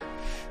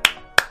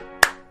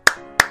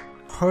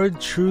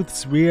Hard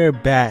Truths, we are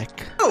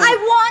back. I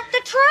want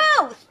the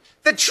truth!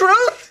 The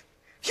truth?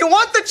 You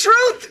want the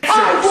truth?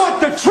 I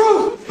want the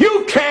truth!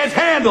 You can't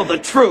handle the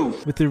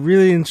truth! With a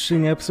really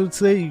interesting episode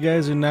today, you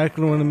guys are not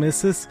going to want to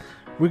miss this.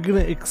 We're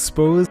going to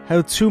expose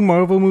how two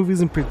Marvel movies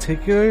in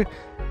particular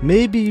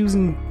may be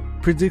using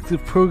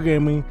predictive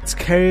programming to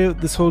carry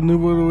out this whole New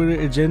World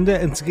Order agenda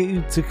and to get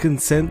you to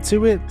consent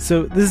to it.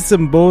 So this is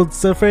some bold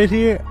stuff right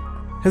here.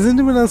 Has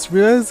anyone else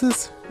realized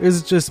this? Or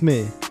is it just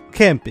me?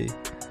 Can't be.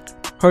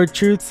 Hard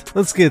Truths,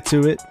 let's get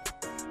to it.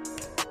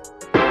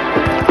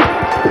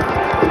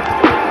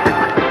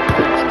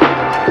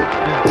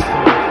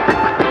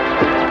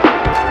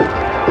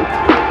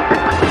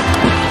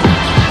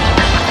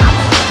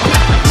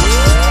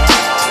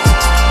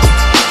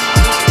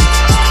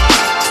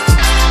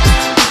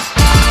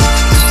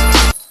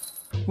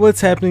 What's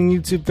happening,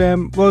 YouTube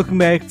fam? Welcome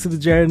back to the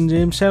Jared and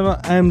James channel.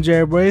 I'm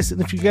Jared Bryce, and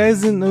if you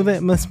guys didn't know that,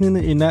 it must mean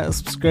that you're not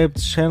subscribed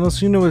to the channel,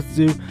 so you know what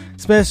to do.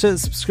 Smash that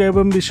subscribe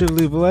button, be sure to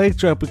leave a like,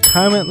 drop a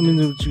comment, let me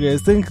know what you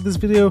guys think of this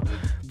video.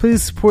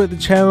 Please support the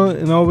channel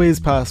in all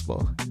ways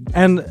possible,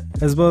 and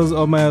as well as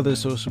all my other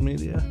social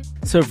media.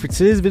 So for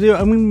today's video,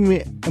 I'm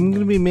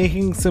gonna be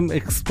making some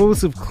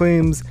explosive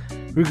claims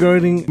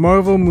regarding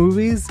Marvel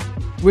movies,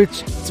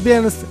 which, to be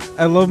honest,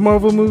 I love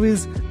Marvel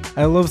movies.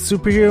 I love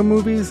superhero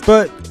movies,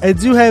 but I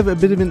do have a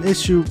bit of an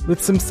issue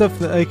with some stuff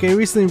that, like, I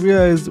recently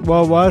realized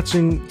while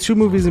watching two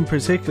movies in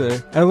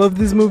particular. I love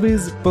these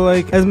movies, but,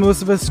 like, as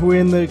most of us who are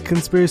in the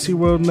conspiracy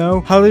world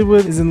know,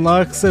 Hollywood is in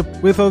lockstep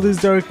with all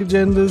these dark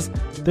agendas.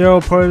 They're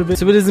all part of it,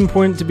 so it is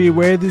important to be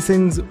aware of these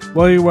things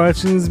while you're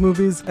watching these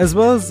movies, as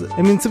well as,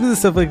 I mean, some of the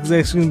stuff, like, is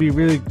actually going to be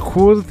really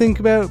cool to think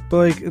about, but,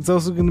 like, it's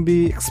also going to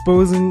be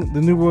exposing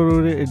the New World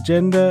Order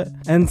agenda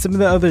and some of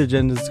the other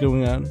agendas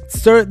going on. To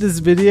start this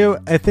video,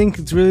 I think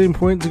it's really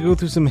important to go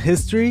through some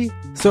history,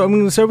 so I'm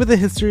going to start with a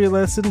history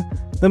lesson,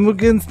 then we'll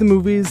get into the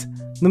movies,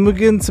 then we'll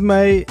get into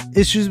my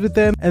issues with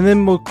them, and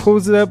then we'll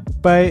close it up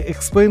by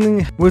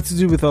explaining what to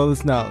do with all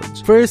this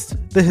knowledge. First,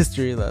 the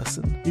history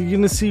lesson. You're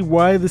going to see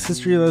why this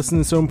history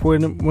lesson is so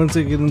important once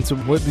I get into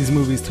what these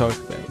movies talk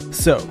about.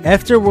 So,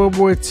 after World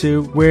War II,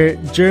 where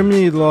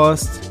Germany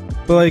lost,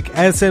 but like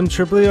as Sam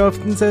Tripoli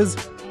often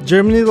says,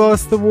 Germany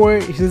lost the war,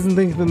 he doesn't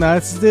think the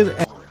Nazis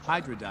did.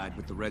 Hydra died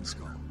with the Red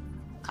Skull.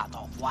 Cut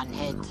off one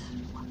head,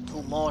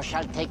 two more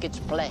shall take its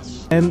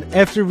place. And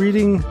after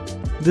reading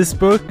this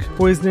book,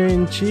 Poisoner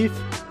in Chief,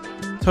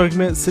 talking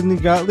about Sidney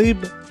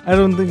Gottlieb, I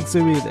don't think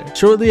so either.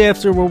 Shortly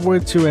after World War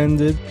II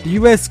ended, the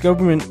US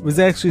government was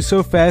actually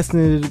so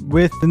fascinated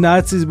with the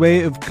Nazis'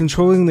 way of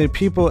controlling their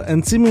people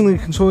and seemingly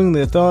controlling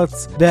their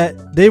thoughts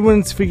that they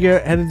wanted to figure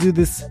out how to do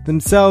this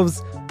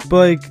themselves, but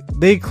like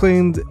they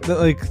claimed that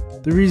like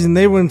the reason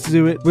they wanted to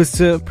do it was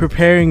to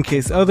prepare in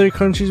case other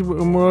countries were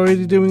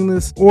already doing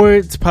this, or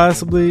to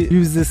possibly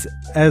use this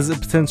as a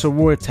potential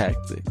war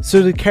tactic.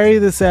 So to carry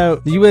this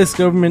out, the US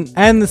government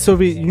and the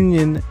Soviet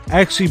Union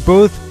actually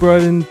both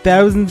brought in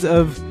thousands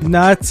of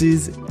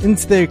Nazis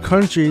into their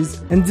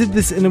countries and did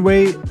this in a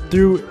way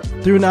through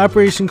an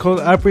operation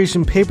called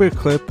Operation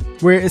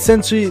Paperclip, where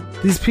essentially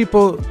these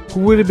people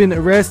who would have been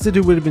arrested,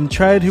 who would have been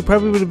tried, who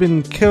probably would have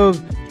been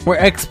killed, were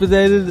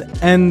expedited,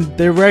 and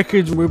their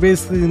records were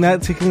basically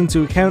not taken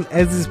into account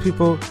as these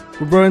people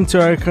were brought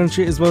into our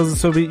country as well as the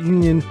Soviet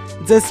Union.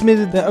 It's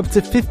estimated that up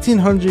to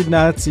 1,500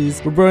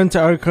 Nazis were brought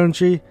into our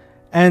country,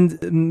 and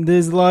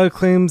there's a lot of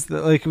claims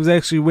that like it was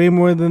actually way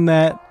more than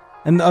that,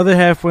 and the other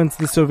half went to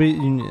the Soviet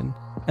Union.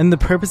 And the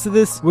purpose of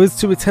this was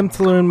to attempt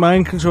to learn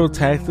mind control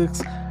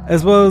tactics,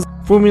 as well as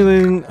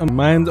formulating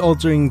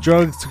mind-altering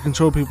drugs to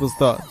control people's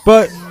thoughts.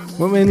 But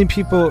what many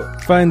people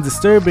find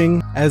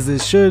disturbing, as they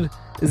should,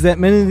 is that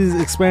many of these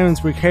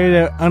experiments were carried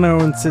out on our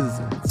own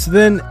citizens. So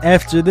then,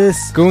 after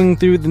this, going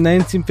through the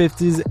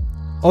 1950s,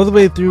 all the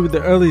way through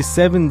the early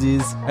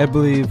 70s, I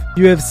believe,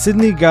 you have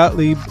Sidney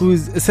Gottlieb, who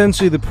is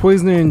essentially the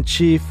poisoner in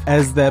chief,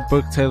 as that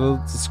book title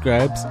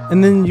describes.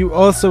 And then you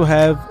also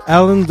have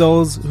Alan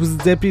Dulles, who's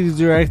the deputy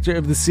director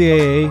of the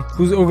CIA,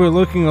 who's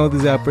overlooking all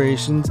these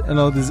operations and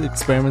all these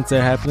experiments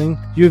that are happening.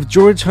 You have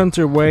George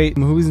Hunter White,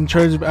 who is in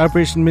charge of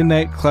Operation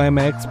Midnight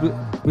Climax,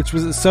 which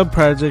was a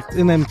sub-project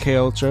in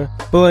MKUltra.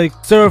 But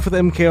like, start off with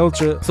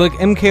MKUltra. So like,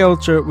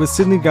 MKUltra was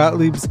Sidney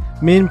Gottlieb's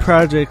main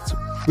project,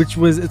 which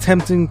was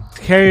attempting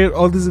to carry out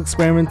all these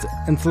experiments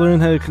and to learn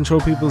how to control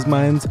people's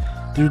minds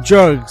through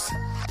drugs,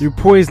 through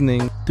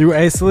poisoning, through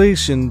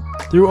isolation,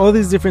 through all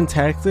these different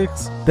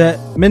tactics that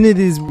many of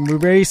these were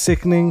very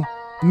sickening.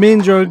 The main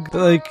drug that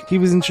like he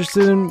was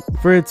interested in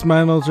for its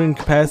mind-altering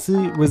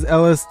capacity was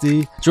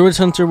LSD. George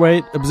Hunter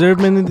White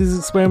observed many of these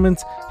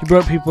experiments. He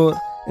brought people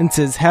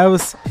into his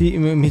house. He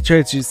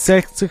tried to use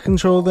sex to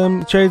control them.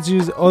 He tried to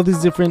use all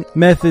these different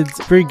methods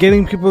for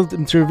getting people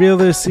to reveal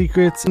their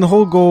secrets, and the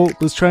whole goal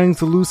was trying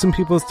to loosen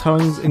people's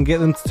tongues and get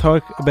them to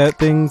talk about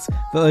things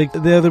that like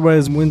they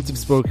otherwise wouldn't have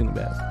spoken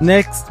about.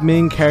 Next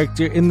main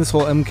character in this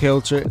whole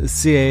MKUltra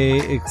CIA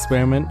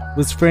experiment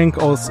was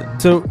Frank Olson.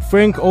 So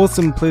Frank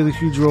Olson played a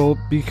huge role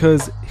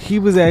because he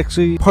was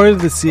actually part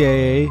of the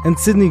CIA, and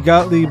Sidney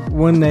Gottlieb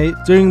one night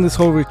during this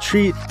whole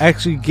retreat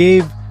actually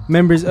gave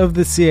members of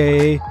the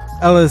CIA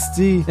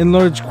LSD in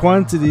large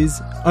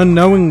quantities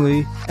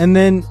unknowingly, and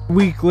then a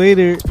week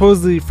later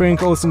supposedly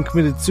Frank Olson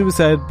committed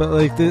suicide, but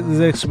like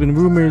there's actually been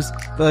rumors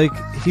that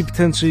like he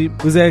potentially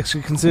was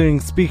actually considering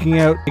speaking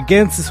out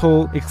against this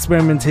whole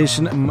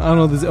experimentation on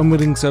all these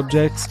unwitting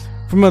subjects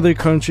from other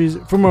countries,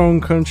 from our own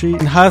country,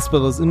 in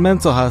hospitals, in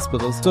mental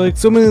hospitals. So like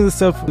so many of the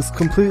stuff was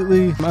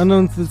completely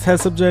unknown to the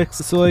test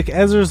subjects. So like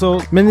as a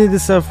result, many of the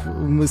stuff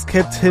was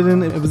kept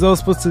hidden. It was all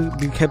supposed to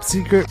be kept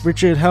secret.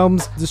 Richard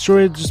Helms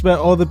destroyed just about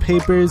all the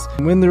papers.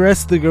 When the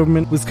rest of the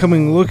government was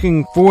coming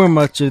looking for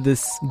much of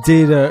this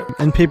data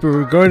and paper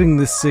regarding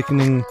this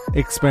sickening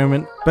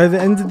experiment. By the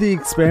end of the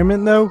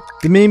experiment though,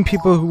 the main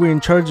people who were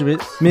in charge of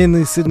it,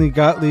 mainly Sidney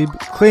Gottlieb,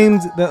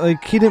 claimed that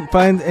like he didn't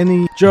find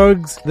any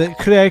drugs that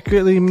could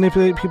accurately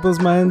manipulate people's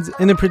minds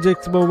in a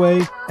predictable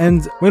way,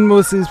 and when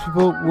most of these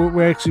people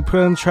were actually put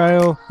on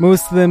trial,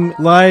 most of them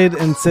lied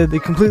and said they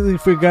completely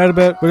forgot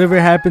about whatever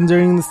happened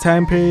during this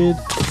time period.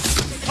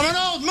 I'm an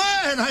old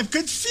man, I'm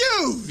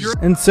confused!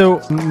 And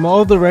so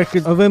all the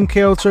records of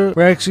MK Ultra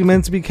were actually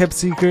meant to be kept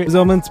secret. It was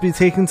all meant to be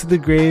taken to the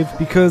grave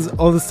because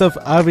all this stuff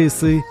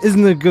obviously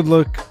isn't a good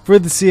look for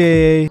the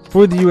CIA,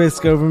 for the US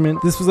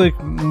government. This was like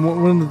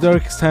one of the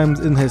darkest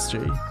times in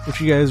history. If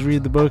you guys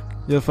read the book,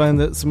 you'll find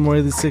that some more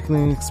of these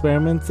sickening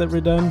experiments that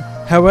were done.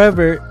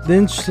 However, the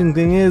interesting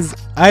thing is,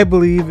 I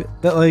believe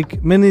that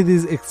like many of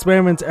these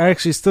experiments are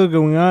actually still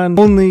going on,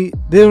 only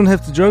they don't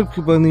have to drug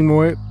people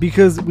anymore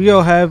because we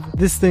all have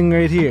this thing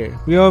right here.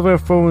 We all have our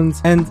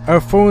phones, and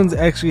our phones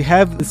actually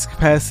have this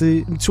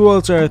capacity to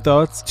alter our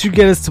thoughts, to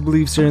get us to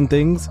believe certain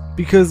things,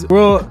 because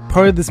we're all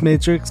part of this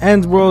matrix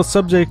and we're all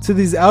subject to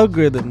these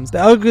algorithms. The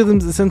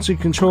algorithms essentially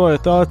control our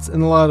thoughts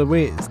in a lot of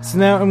ways. So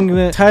now I'm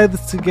going to tie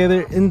this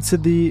together into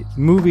the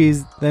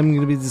movies that I'm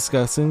going to be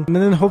discussing, and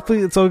then hopefully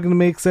it's all going to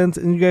make sense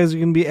and you guys are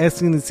going to be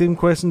asking the same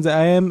questions that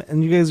I am,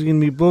 and you guys are going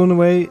to be blown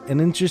away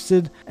and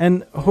interested,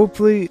 and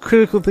hopefully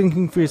critical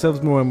thinking for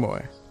yourselves more and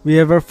more. We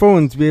have our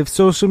phones, we have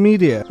social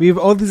media, we have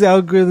all these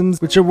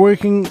algorithms which are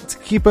working to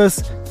keep us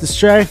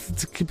distracted,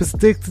 to keep us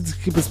addicted, to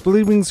keep us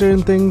believing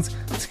certain things,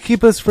 to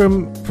keep us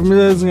from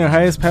realizing our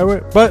highest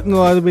power. But in a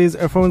lot of ways,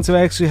 our phones have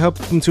actually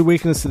helped them to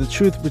awaken us to the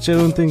truth, which I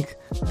don't think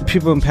the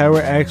people in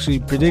power actually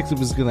predicted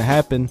was going to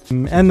happen.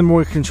 And the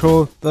more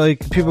control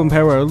like people in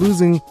power are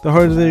losing, the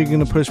harder they're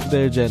going to push for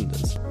their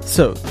agendas.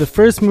 So, the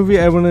first movie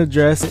I want to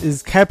address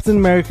is Captain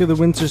America the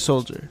Winter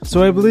Soldier.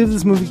 So I believe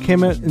this movie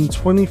came out in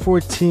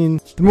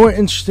 2014. The more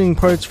interesting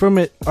parts from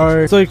it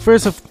are, so like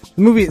first off,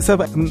 the movie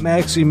itself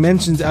actually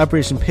mentions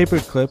Operation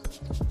Paperclip.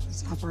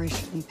 This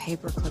Operation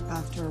Paperclip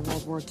after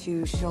World War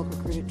II, Shield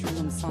recruited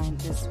German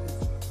scientists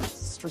with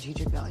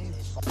strategic value.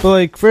 But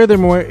like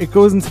furthermore, it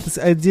goes into this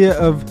idea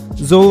of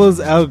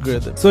Zola's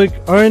algorithm. So like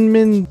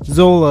Armin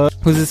Zola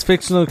was this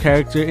fictional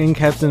character in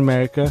Captain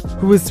America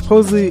who was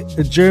supposedly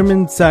a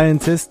German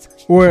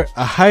scientist or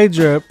a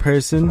Hydra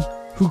person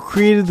who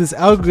created this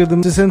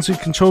algorithm to essentially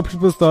control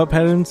people's thought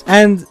patterns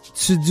and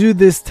to do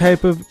this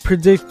type of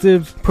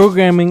predictive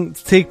programming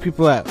to take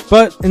people out.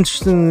 But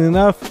interestingly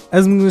enough,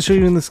 as I'm going to show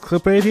you in this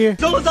clip right here,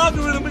 Zola's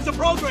algorithm is a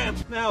program.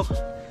 Now,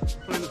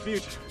 but in the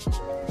future.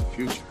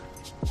 Future.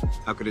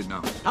 How could it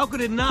not? How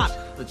could it not?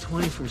 The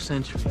 21st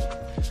century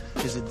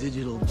is a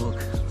digital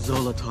book.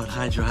 Zola taught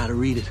Hydra how to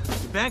read it.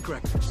 The bank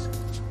records,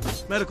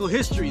 medical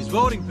histories,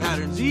 voting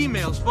patterns,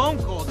 emails, phone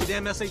calls, the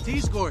damn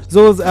SAT scores.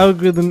 Zola's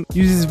algorithm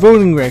uses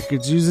voting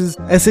records, uses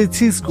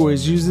SAT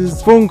scores,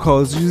 uses phone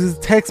calls, uses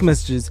text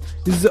messages,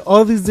 uses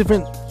all these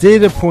different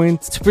data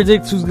points to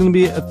predict who's going to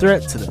be a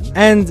threat to them.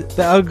 And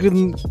the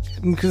algorithm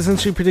can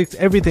essentially predict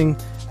everything.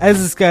 As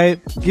this guy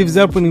gives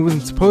up when he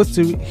wasn't supposed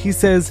to, he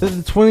says that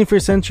the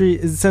 21st century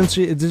is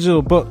essentially a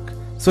digital book.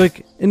 So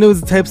like, it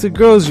knows the types of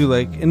girls you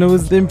like, it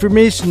knows the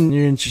information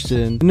you're interested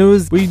in, it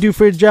knows what you do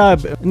for a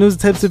job, it knows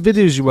the types of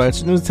videos you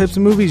watch, it knows the types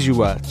of movies you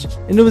watch,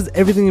 it knows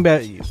everything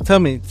about you. Tell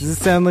me, does this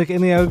sound like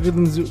any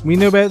algorithms we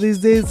know about these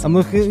days? I'm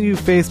looking at you,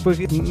 Facebook,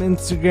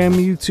 Instagram,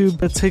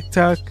 YouTube,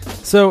 TikTok.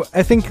 So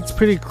I think it's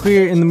pretty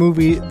clear in the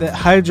movie that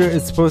Hydra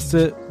is supposed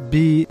to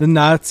be the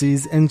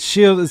Nazis and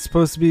S.H.I.E.L.D. is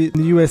supposed to be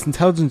the US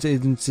intelligence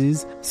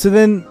agencies. So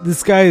then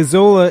this guy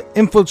Zola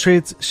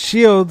infiltrates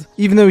S.H.I.E.L.D.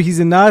 even though he's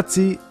a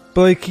Nazi,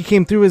 but like he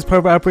came through as part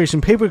of Operation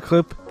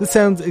Paperclip. This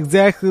sounds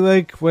exactly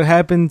like what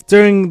happened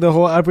during the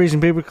whole Operation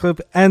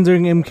Paperclip and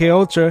during MK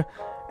Ultra.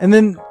 And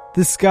then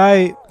this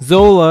guy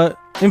Zola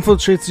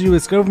infiltrates the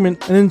US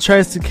government and then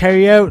tries to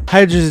carry out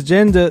Hydra's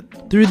agenda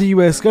through the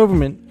US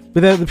government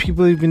without the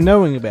people even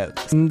knowing about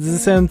it. And does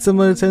this sound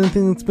similar to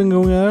anything that's been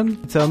going on?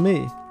 Tell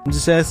me. I'm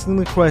just asking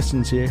the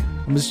questions here.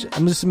 I'm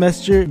just a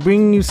messenger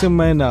bringing you some of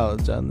my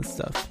knowledge on this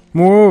stuff.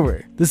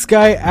 Moreover, this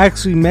guy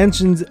actually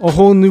mentions a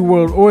whole new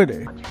world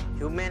order.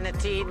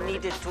 Humanity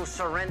needed to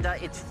surrender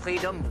its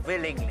freedom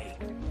willingly.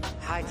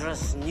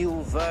 Hydra's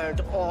new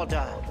world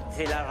order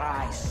will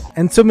arise.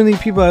 And so many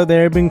people out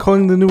there have been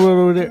calling the New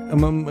World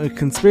Order a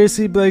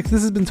conspiracy, but like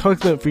this has been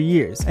talked about for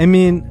years. I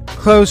mean,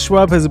 Klaus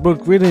Schwab has a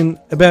book written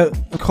about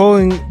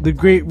calling the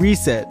Great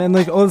Reset, and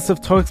like all this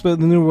stuff talks about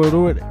the New World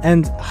Order.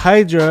 And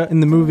Hydra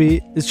in the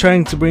movie is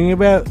trying to bring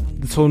about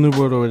this whole New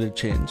World Order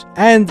change.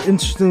 And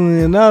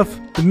interestingly enough,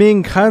 the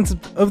main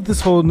concept of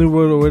this whole New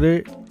World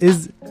Order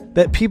is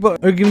that people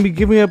are going to be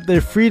giving up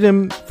their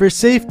freedom for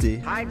safety.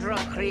 Hydra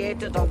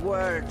created a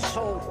world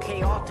so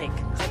chaotic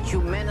that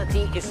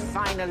humanity is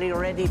finally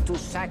ready to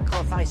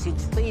sacrifice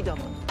its freedom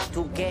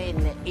to gain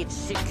its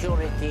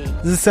security.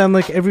 Does this sound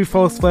like every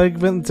false flag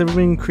event that's ever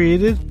been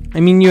created? I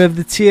mean, you have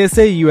the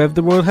TSA, you have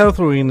the World Health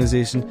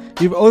Organization,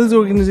 you have all these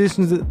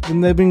organizations that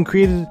have been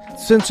created to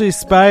essentially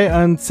spy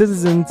on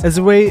citizens as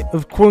a way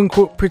of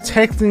quote-unquote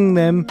protecting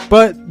them,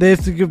 but they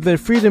have to give their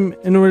freedom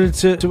in order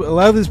to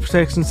allow these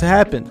protections to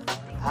happen.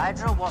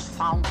 Hydra was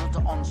founded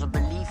on the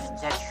belief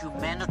that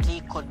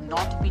humanity could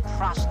not be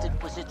trusted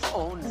with its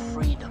own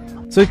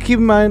freedom. So keep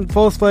in mind,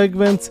 false flag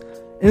events,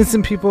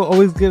 innocent people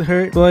always get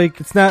hurt, but like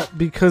it's not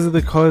because of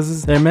the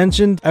causes that I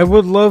mentioned. I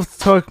would love to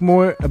talk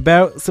more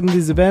about some of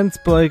these events,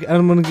 but like I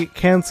don't want to get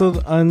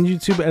cancelled on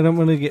YouTube, I don't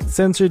want to get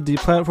censored,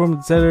 deplatformed,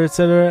 etc,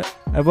 etc.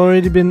 I've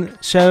already been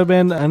shadow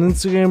banned on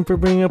Instagram for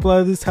bringing up a lot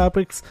of these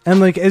topics, and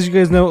like as you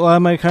guys know, a lot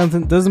of my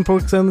content doesn't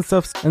focus on this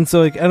stuff, and so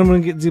like I don't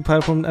want to get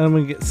deplatformed, I don't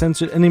want to get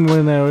censored any more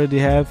than I already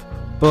have.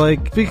 But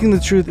like speaking the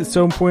truth is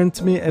so important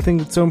to me. I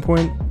think it's so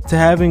important to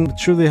having a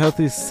truly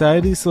healthy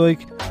society. So like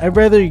I'd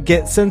rather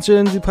get censored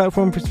and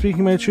deplatformed for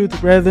speaking my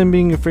truth rather than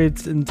being afraid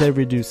to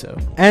ever do so.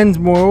 And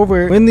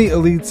moreover, when the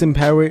elites in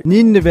power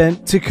need an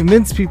event to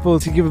convince people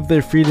to give up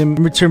their freedom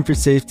in return for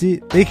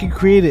safety, they can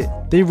create it.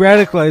 They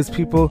radicalize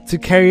people to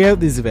carry out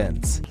these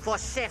events. For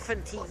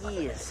 70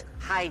 years,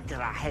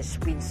 Hydra has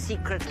been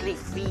secretly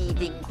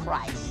feeding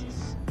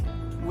crisis,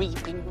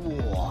 reaping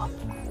war.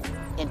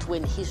 And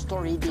when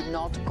history did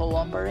not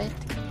cooperate,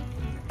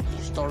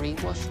 history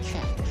was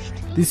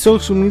changed. These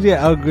social media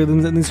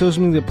algorithms and these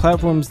social media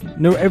platforms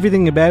know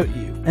everything about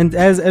you. And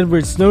as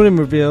Edward Snowden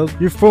revealed,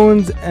 your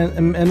phones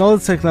and all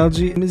this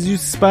technology is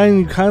used to spy on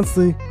you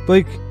constantly.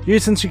 Like, you're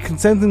essentially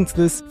consenting to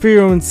this for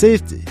your own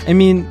safety. I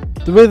mean,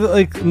 the way that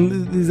like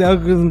these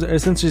algorithms are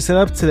essentially set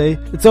up today,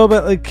 it's all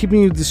about like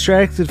keeping you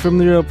distracted from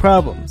the real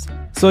problems.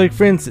 So like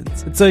for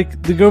instance, it's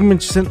like the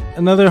government sent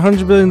another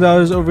 $100 billion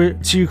over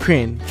to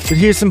Ukraine, but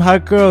here's some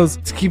hot girls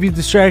to keep you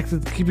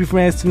distracted, to keep you from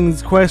asking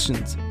these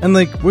questions. And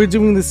like we're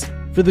doing this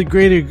for the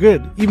greater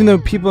good. Even though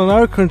people in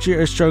our country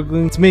are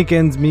struggling to make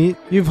ends meet,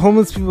 you have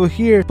homeless people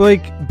here, but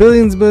like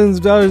billions and billions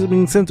of dollars are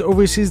being sent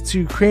overseas to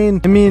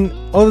Ukraine. I mean,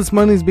 all this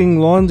money is being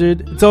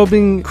laundered, it's all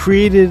being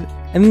created,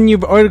 and then you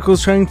have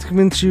articles trying to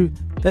convince you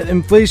that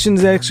inflation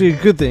is actually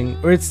a good thing,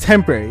 or it's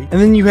temporary.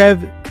 And then you have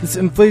this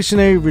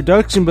inflationary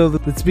reduction bill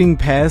that's being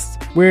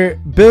passed, where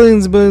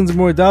billions and billions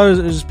more dollars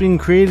are just being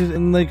created,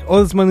 and like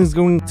all this money is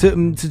going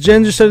to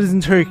gender studies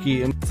in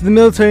Turkey, and to the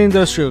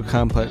military-industrial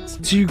complex,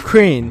 to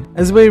Ukraine,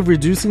 as a way of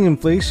reducing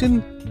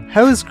inflation.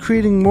 How is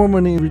creating more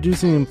money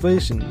reducing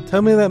inflation?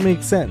 Tell me that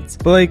makes sense.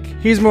 But like,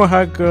 here's more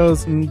hot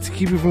girls to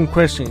keep you from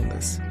questioning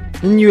this.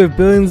 Then you have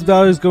billions of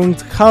dollars going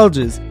to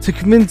colleges to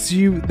convince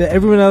you that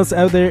everyone else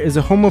out there is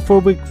a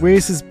homophobic,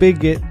 racist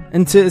bigot,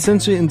 and to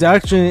essentially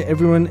indoctrinate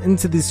everyone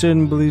into these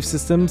certain belief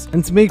systems,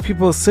 and to make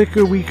people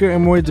sicker, weaker,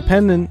 and more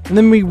dependent. And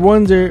then we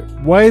wonder,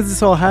 why is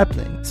this all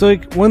happening? So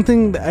like, one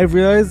thing that I've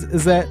realized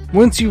is that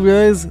once you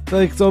realize that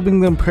like, it's all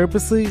being done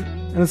purposely,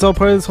 and it's all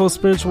part of this whole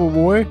spiritual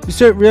war, you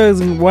start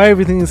realizing why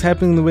everything is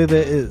happening the way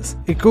that it is.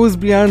 It goes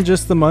beyond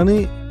just the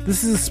money.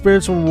 This is a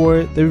spiritual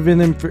war that we've been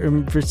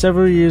in for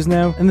several years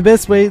now, and the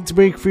best way to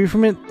break free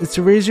from it is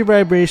to raise your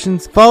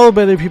vibrations, follow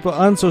better people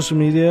on social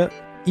media,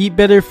 eat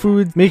better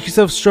food, make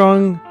yourself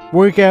strong,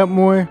 work out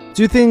more,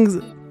 do things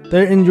that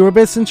are in your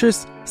best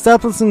interest.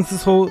 Stop listening to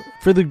this whole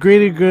for the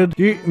greater good.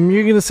 You're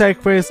going to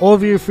sacrifice all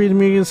of your freedom,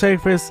 you're going to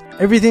sacrifice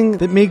everything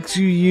that makes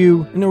you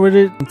you in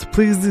order to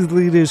please these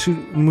leaders who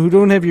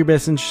don't have your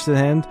best interest at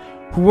hand,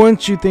 who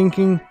want you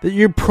thinking that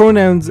your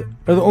pronouns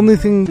are the only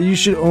thing that you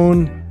should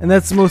own, and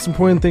that's the most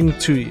important thing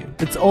to you.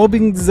 It's all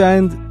being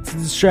designed to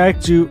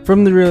distract you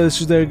from the real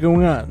issues that are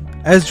going on.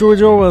 As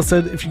George Orwell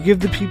said, if you give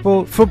the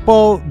people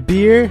football,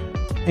 beer,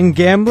 and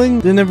gambling,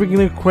 they're never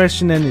going to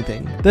question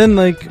anything. Then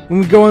like, when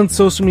we go on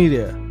social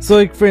media, so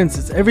like for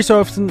instance, every so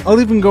often, I'll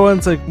even go on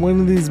to like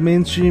one of these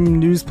mainstream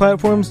news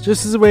platforms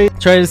just as a way to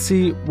try to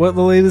see what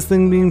the latest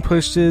thing being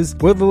pushed is,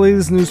 what the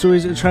latest news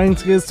stories are trying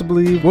to get us to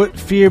believe, what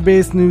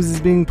fear-based news is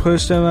being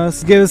pushed on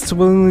us, to get us to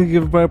willingly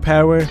give up our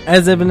power,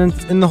 as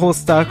evidenced in the whole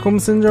Stockholm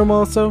Syndrome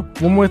also.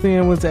 One more thing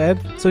I want to add.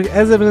 So like,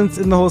 as evidenced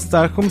in the whole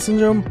Stockholm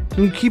Syndrome,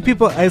 when you keep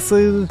people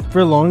isolated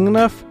for long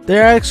enough,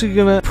 they're actually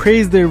gonna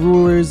praise their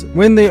rulers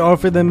when they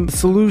offer them a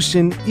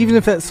solution, even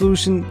if that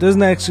solution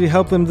doesn't actually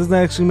help them, doesn't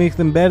actually make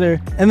them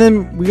better. And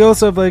then we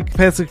also have like the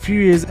past like few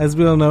years, as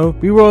we all know,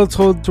 we were all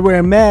told to wear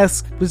a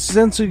mask, which is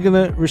essentially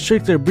gonna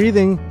restrict our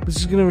breathing, which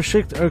is gonna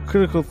restrict our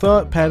critical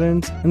thought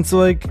patterns. And so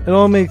like, it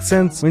all makes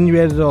sense when you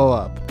add it all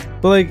up.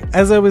 But like,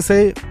 as I would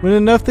say, when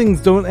enough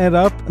things don't add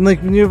up, and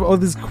like when you have all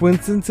these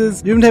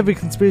coincidences, you don't have a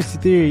conspiracy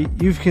theory,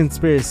 you have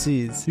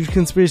conspiracies. You have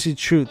conspiracy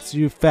truths,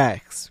 you have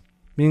facts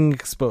being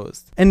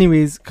exposed.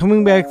 Anyways,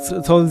 coming back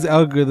to all these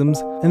algorithms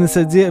and this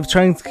idea of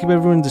trying to keep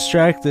everyone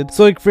distracted.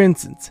 So like, for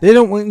instance, they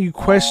don't want you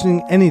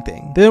questioning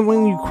anything. They don't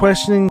want you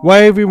questioning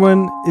why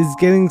everyone is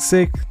getting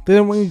sick. They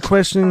don't want you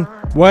questioning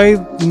why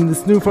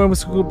this new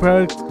pharmaceutical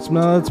product, which I'm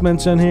not allowed to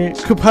mention on here,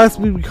 could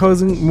possibly be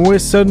causing more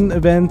sudden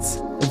events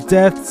of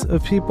deaths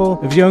of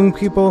people, of young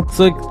people.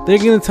 So like, they're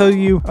gonna tell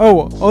you,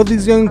 oh, all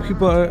these young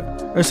people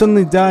are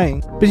suddenly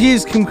dying. But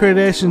here's Kim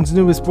Kardashian's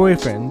newest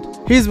boyfriend.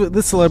 Here's what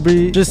this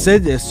celebrity just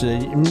said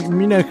yesterday.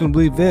 You're not gonna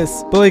believe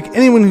this. But like,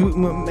 anyone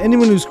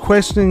who's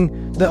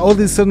questioning that all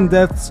these sudden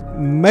deaths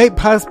might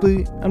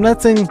possibly, I'm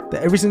not saying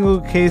that every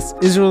single case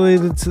is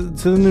related to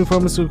the new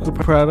pharmaceutical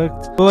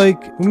product, but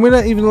like, when we're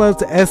not even allowed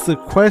to ask the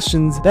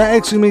questions, that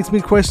actually makes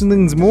me question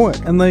things more.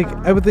 And like,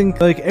 I would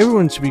think like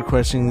everyone should be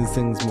questioning these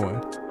things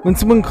more. When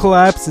someone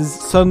collapses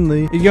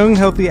suddenly, a young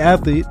healthy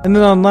athlete, and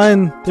then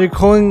online they're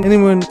calling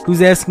anyone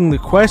who's asking the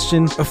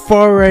question a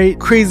far-right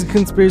crazy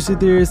conspiracy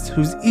theorist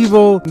who's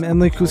evil and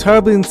like who's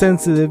horribly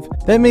insensitive,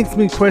 that makes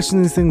me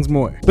question these things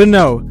more. But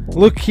no,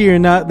 look here,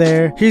 not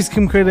there. Here's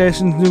Kim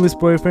Kardashian's newest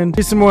boyfriend.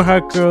 Here's some more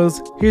hot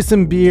girls. Here's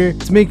some beer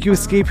to make you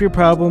escape your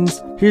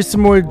problems. Here's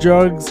some more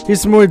drugs.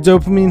 Here's some more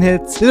dopamine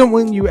hits. They don't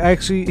want you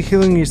actually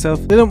healing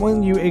yourself. They don't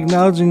want you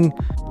acknowledging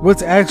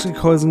what's actually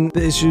causing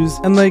the issues,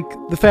 and like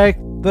the fact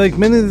that like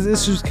many of these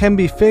issues can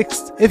be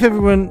fixed if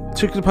everyone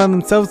took it upon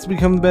themselves to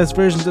become the best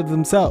versions of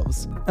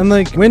themselves. And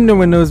like, when no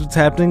one knows what's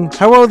happening,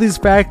 how are all these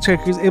fact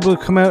checkers able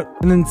to come out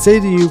and then say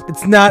to you,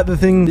 it's not the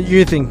thing that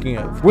you're thinking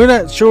of? We're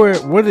not sure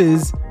what it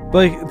is, but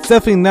like, it's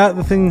definitely not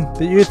the thing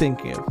that you're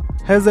thinking of.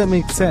 How does that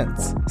make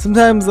sense?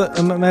 Sometimes, as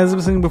I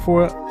was saying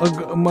before,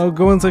 I'll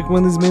go into like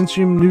one of these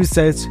mainstream news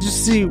sites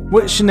just to see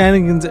what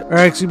shenanigans are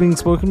actually being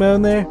spoken about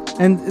in there,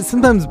 and it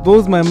sometimes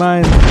blows my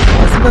mind.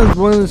 I sometimes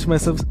wonder to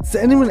myself, does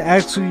anyone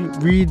actually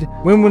read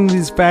when one of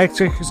these fact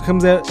checkers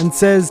comes out and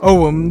says,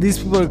 oh, these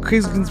people are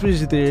crazy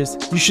conspiracy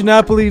theorists, you should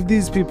not believe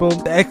these people,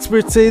 the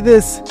experts say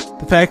this,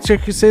 the fact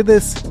checkers say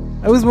this?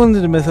 I always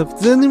wondered to myself,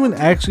 does anyone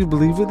actually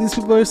believe what these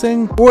people are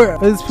saying? Or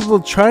are these people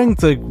trying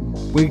to like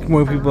wake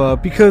more people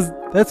up? Because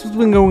that's what's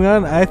been going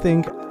on, I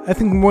think. I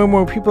think more and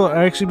more people are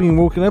actually being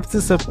woken up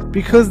to stuff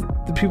because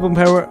the people in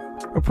power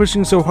are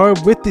pushing so hard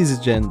with these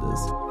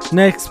agendas.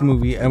 Next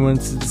movie I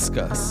wanted to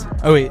discuss.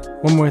 Oh wait,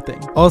 one more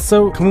thing.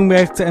 Also, coming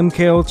back to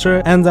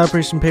MKUltra and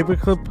Operation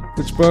Paperclip,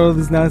 which brought all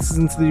these Nazis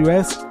into the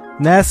US,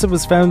 NASA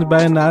was founded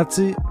by a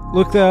Nazi.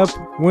 Look that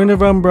up, Werner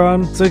von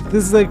Braun. So like,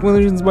 this is like one of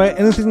the reasons why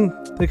anything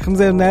that comes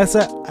out of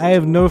NASA, I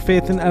have no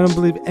faith in. I don't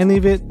believe any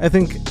of it. I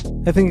think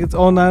it's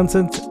all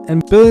nonsense.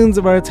 And billions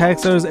of our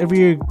tax dollars every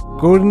year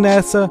go to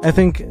NASA. I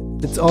think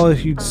it's all a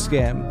huge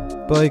scam.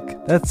 But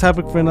like, that's a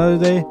topic for another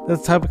day.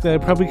 That's a topic that I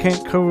probably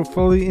can't cover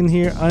fully in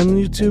here on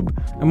YouTube.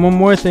 And one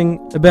more thing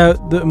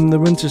about the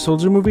Winter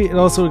Soldier movie, it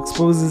also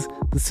exposes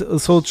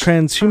this whole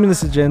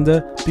transhumanist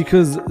agenda,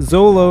 because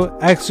Zolo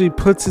actually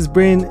puts his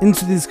brain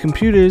into these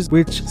computers,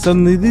 which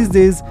suddenly these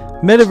days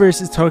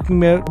Metaverse is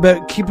talking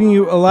about keeping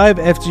you alive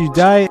after you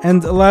die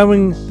and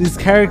allowing these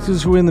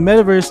characters who are in the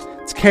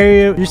Metaverse to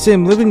carry out your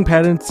same living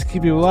patterns to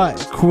keep you alive.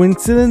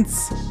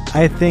 Coincidence?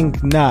 I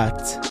think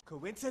not.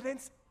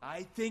 Coincidence?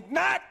 I think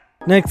not.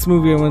 Next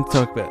movie I want to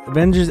talk about,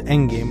 Avengers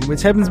Endgame,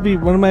 which happens to be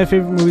one of my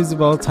favorite movies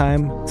of all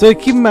time. So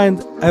keep in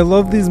mind, I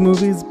love these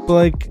movies, but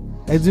like,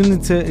 I do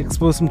need to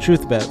expose some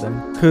truth about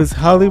them, because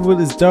Hollywood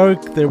is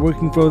dark, they're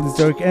working for all these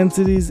dark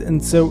entities,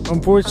 and so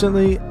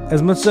unfortunately,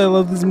 as much as I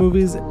love these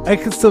movies, I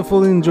could still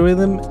fully enjoy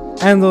them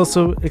and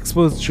also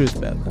expose the truth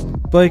about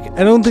them. But like,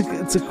 I don't think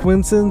it's a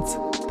coincidence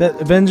that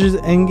Avengers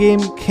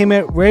Endgame came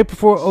out right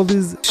before all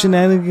these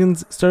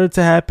shenanigans started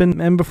to happen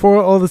and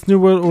before all this New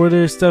World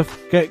Order stuff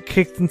got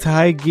kicked into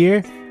high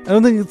gear. I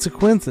don't think it's a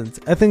coincidence.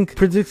 I think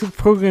predictive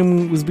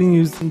programming was being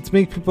used to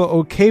make people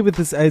okay with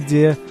this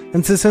idea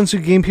and to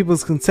essentially gain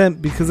people's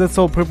consent, because that's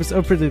the whole purpose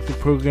of predictive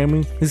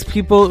programming, is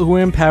people who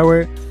are in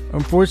power.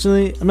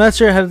 Unfortunately, I'm not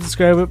sure how to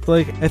describe it, but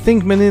like, I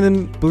think many of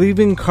them believe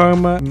in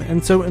karma,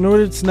 and so in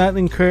order to not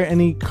incur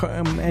any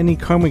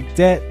karmic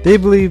debt, they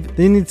believe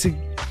they need to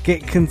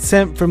get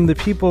consent from the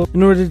people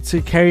in order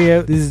to carry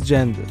out these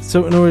agendas.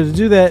 So in order to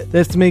do that, they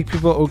have to make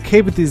people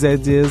okay with these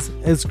ideas,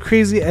 as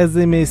crazy as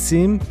they may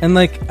seem. And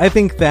like, I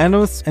think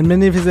Thanos and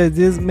many of his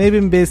ideas may have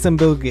been based on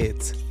Bill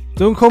Gates.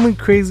 Don't call me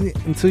crazy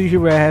until you hear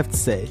what I have to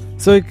say.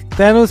 So like,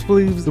 Thanos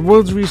believes the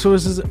world's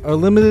resources are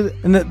limited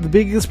and that the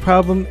biggest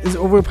problem is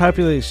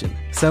overpopulation.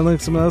 Sound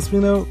like someone else we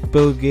know?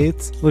 Bill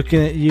Gates.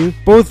 Looking at you.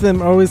 Both of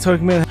them are always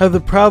talking about how the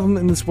problem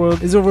in this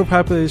world is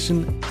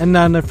overpopulation and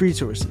not enough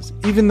resources.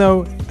 Even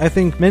though I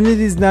think many of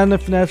these not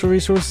enough natural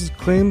resources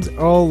claims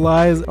are all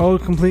lies, all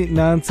complete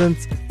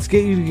nonsense to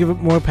get you to give up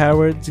more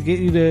power, to get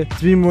you to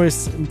be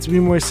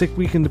more sick,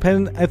 weak, and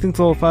dependent. I think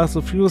the whole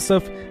fossil fuel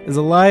stuff is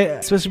a lie,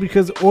 especially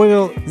because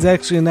oil is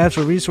actually a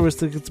natural resource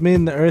that gets made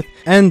in the earth,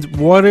 and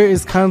water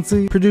is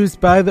constantly produced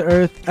by the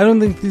earth. I don't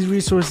think these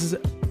resources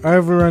are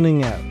ever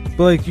running out. But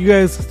But like, you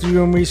guys do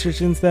your own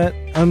research into that.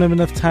 I don't have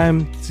enough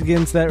time to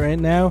get into that right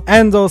now.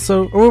 And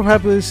also,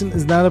 overpopulation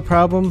is not a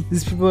problem.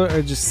 These people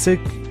are just sick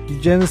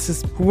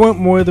eugenicists who want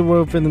more of the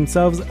world for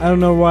themselves. I don't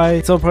know why.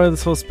 It's all part of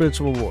this whole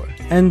spiritual war.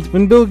 And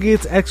when Bill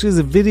Gates actually has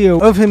a video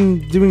of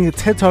him doing a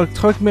TED Talk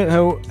talking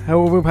about how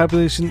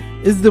overpopulation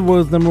is the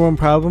world's #1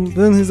 problem,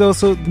 then he's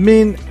also the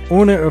main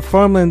owner of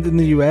farmland in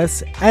the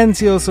US, and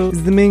he also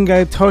is the main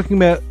guy talking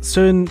about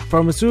certain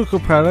pharmaceutical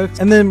products,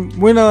 and then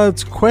we're not allowed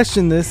to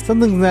question this.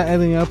 Something's not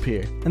adding up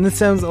here. And this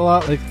sounds a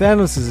lot like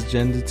Thanos'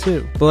 agenda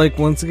too. But like,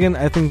 once again,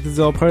 I think this is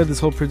all part of this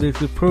whole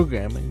predictive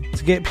programming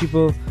to get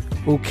people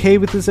okay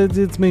with this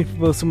idea, to make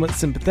people somewhat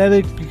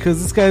sympathetic,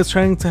 because this guy is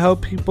trying to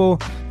help people,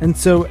 and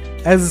so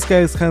as this guy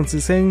is constantly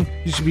saying,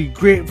 you should be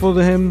grateful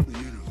to him. The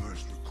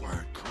universe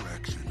required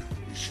correction.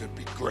 You should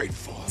be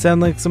grateful.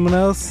 Sound like someone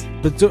else?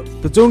 But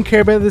don't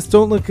care about this,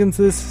 don't look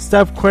into this,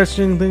 stop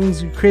questioning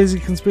things, you crazy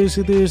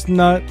conspiracy theorists.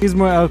 Not. Here's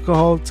more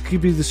alcohol to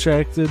keep you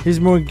distracted, here's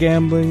more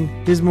gambling,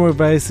 here's more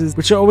vices,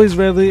 which are always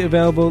readily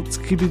available to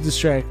keep you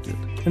distracted.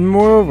 And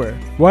moreover,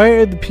 why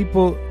are the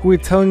people who are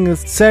telling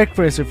us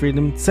sacrifice our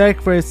freedom,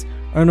 sacrifice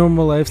our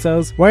normal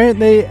lifestyles, why aren't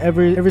they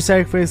ever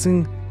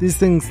sacrificing these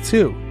things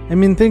too? I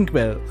mean, think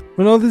about it.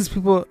 When all these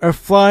people are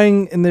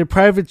flying in their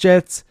private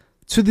jets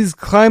to these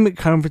climate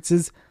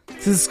conferences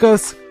to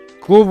discuss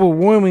global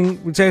warming,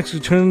 which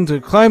actually turned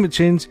into climate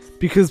change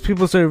because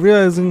people started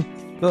realizing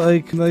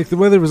that like the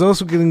weather was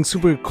also getting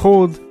super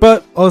cold,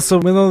 but also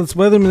when all this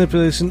weather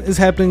manipulation is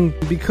happening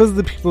because of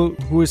the people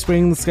who are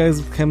spraying the skies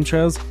with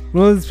chemtrails,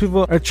 when all these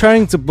people are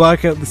trying to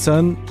block out the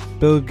sun,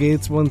 Bill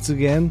Gates once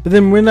again, but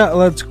then we're not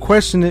allowed to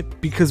question it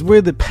because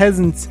we're the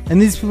peasants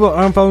and these people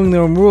aren't following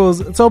their own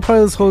rules. It's all part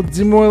of this whole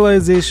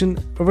demoralization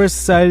of our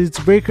society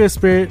to break our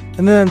spirit,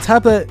 and then on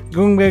top of that,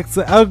 going back to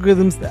the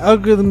algorithms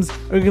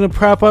are going to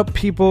prop up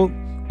people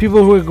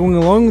who are going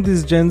along with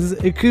these agendas.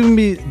 It could even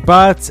be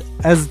bots,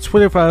 as the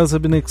Twitter files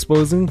have been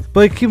exposing. But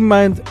like, keep in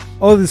mind,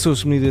 all these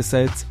social media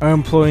sites are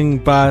employing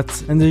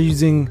bots, and they're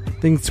using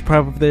things to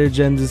prop up their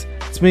agendas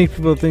to make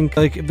people think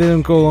like if they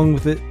don't go along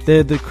with it,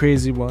 they're the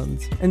crazy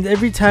ones. And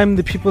every time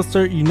the people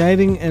start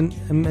uniting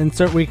and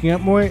start waking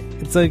up more,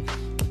 it's like,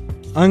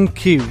 on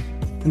cue,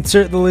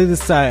 insert the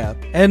latest psyop,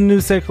 add a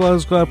new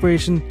psychological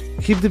operation,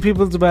 keep the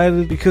people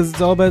divided because it's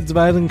all about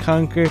divide and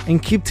conquer,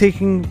 and keep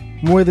taking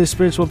more of their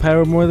spiritual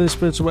power, more of their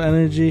spiritual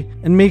energy,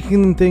 and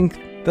making them think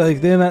that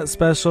like they're not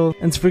special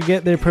and to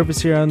forget their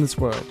purpose here on this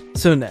world.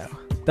 So now,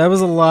 that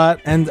was a lot,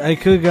 and I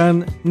could have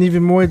gone in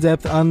even more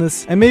depth on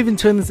this. I may even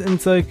turn this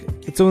into like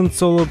its own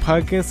solo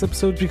podcast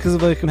episode because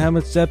of like how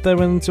much depth I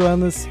went into on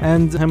this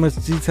and how much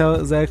detail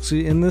is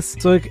actually in this.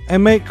 So like, I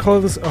might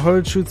call this a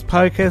Hard Truths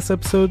podcast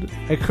episode.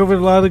 I covered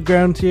a lot of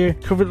ground here,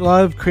 covered a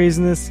lot of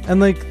craziness, and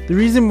like, the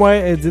reason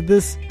why I did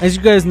this, as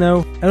you guys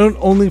know, I don't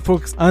only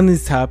focus on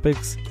these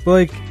topics, but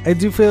like, I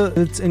do feel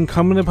it's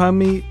incumbent upon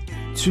me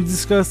to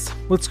discuss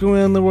what's going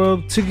on in the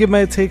world, to give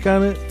my take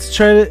on it, to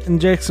try to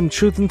inject some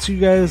truth into you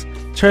guys,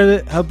 try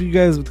to help you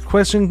guys with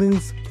questioning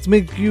things, to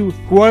make you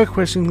who are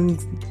questioning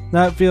things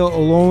not feel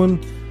alone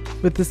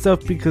with this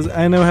stuff, because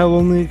I know how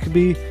lonely it could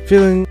be,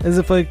 feeling as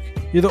if like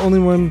you're the only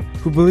one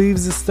who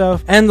believes this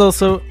stuff. And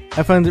also,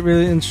 I find it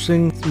really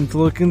interesting to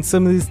look into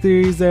some of these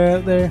theories that are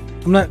out there.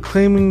 I'm not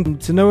claiming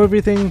to know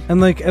everything,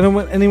 and like, I don't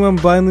want anyone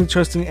blindly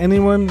trusting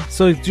anyone.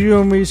 So like, do your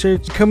own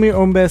research, become your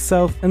own best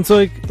self. And so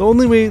like, the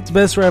only way to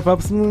best wrap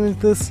up something like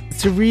this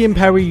is to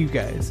re-empower you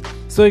guys.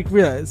 So like,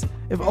 realize,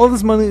 if all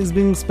this money is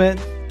being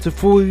spent to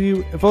fool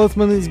you, if all this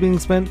money is being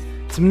spent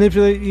to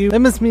manipulate you, that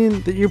must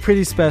mean that you're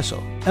pretty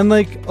special. And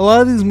like, a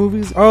lot of these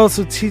movies are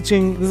also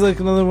teaching, this is like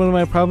another one of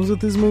my problems with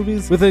these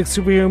movies, with like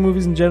superhero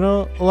movies in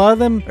general, a lot of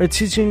them are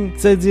teaching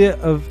this idea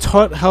of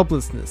taught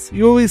helplessness.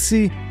 You always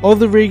see all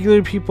the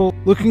regular people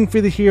looking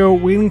for the hero,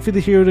 waiting for the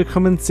hero to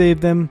come and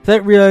save them,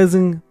 without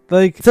realizing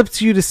like, it's up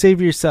to you to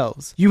save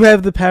yourselves. You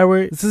have the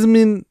power. This doesn't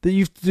mean that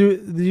you have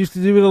to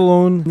do it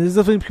alone. There's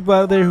definitely people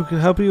out there who can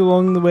help you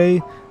along the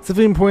way. It's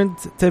definitely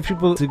important to have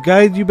people to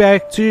guide you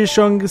back to your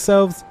strongest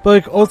selves. But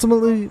like,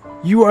 ultimately,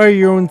 you are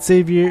your own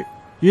savior.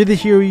 You're the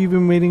hero you've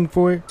been waiting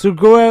for. So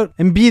go out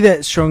and be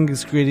that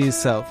strongest, grittiest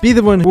self. Be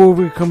the one who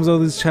overcomes all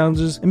these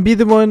challenges, and be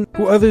the one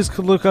who others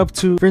could look up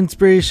to for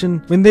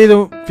inspiration when they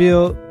don't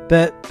feel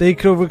that they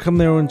could overcome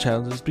their own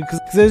challenges. Because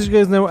as you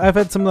guys know, I've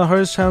had some of the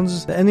hardest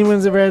challenges that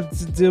anyone's ever had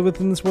to deal with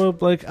in this world.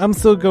 But like, I'm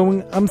still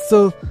going, I'm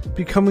still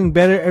becoming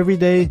better every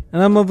day,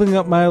 and I'm leveling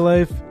up my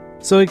life.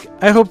 So like,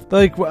 I hope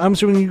like what I'm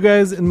showing you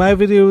guys in my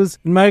videos,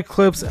 in my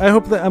clips, I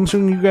hope that I'm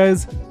showing you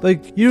guys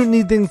like, you don't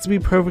need things to be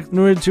perfect in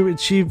order to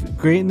achieve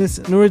greatness,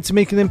 in order to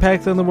make an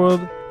impact on the world,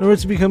 in order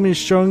to become your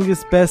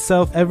strongest, best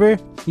self ever.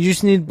 You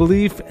just need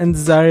belief and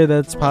desire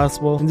that it's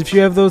possible. And if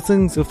you have those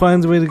things, you'll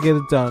find a way to get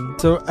it done.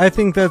 So I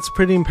think that's a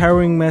pretty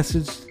empowering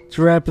message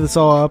to wrap this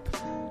all up.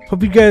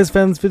 Hope you guys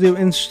found this video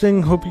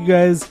interesting. Hope you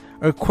guys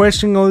are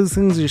questioning all these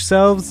things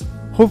yourselves.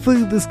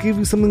 hopefully this gave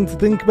you something to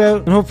think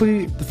about, and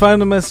hopefully the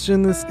final message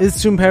in this is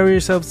to empower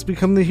yourselves to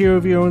become the hero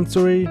of your own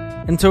story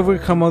and to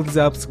overcome all these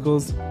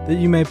obstacles that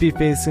you might be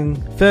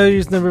facing. Failure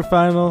is never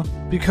final.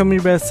 Become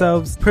your best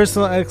selves.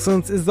 Personal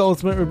excellence is the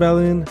ultimate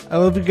rebellion. I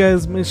love you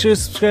guys. Make sure to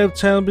subscribe to the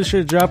channel. Be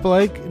sure to drop a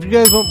like. If you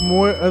guys want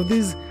more of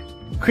these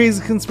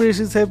crazy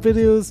conspiracy type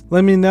videos,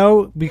 let me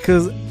know,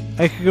 because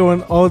I could go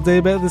on all day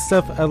about this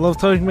stuff. I love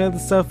talking about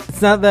this stuff.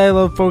 It's not that I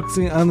love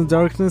focusing on the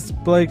darkness,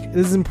 but like, it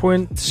is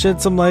important to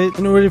shed some light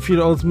in order for you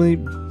to ultimately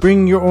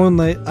bring your own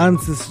light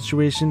onto the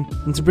situation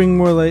and to bring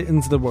more light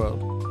into the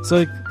world. So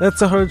like, that's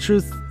the hard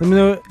truth. Let me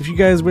know if you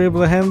guys were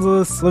able to handle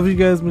this. Love you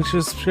guys. Make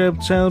sure to subscribe to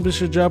the channel. Be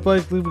sure to drop a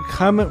like, leave a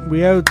comment.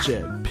 We out,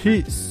 Jet.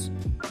 Peace.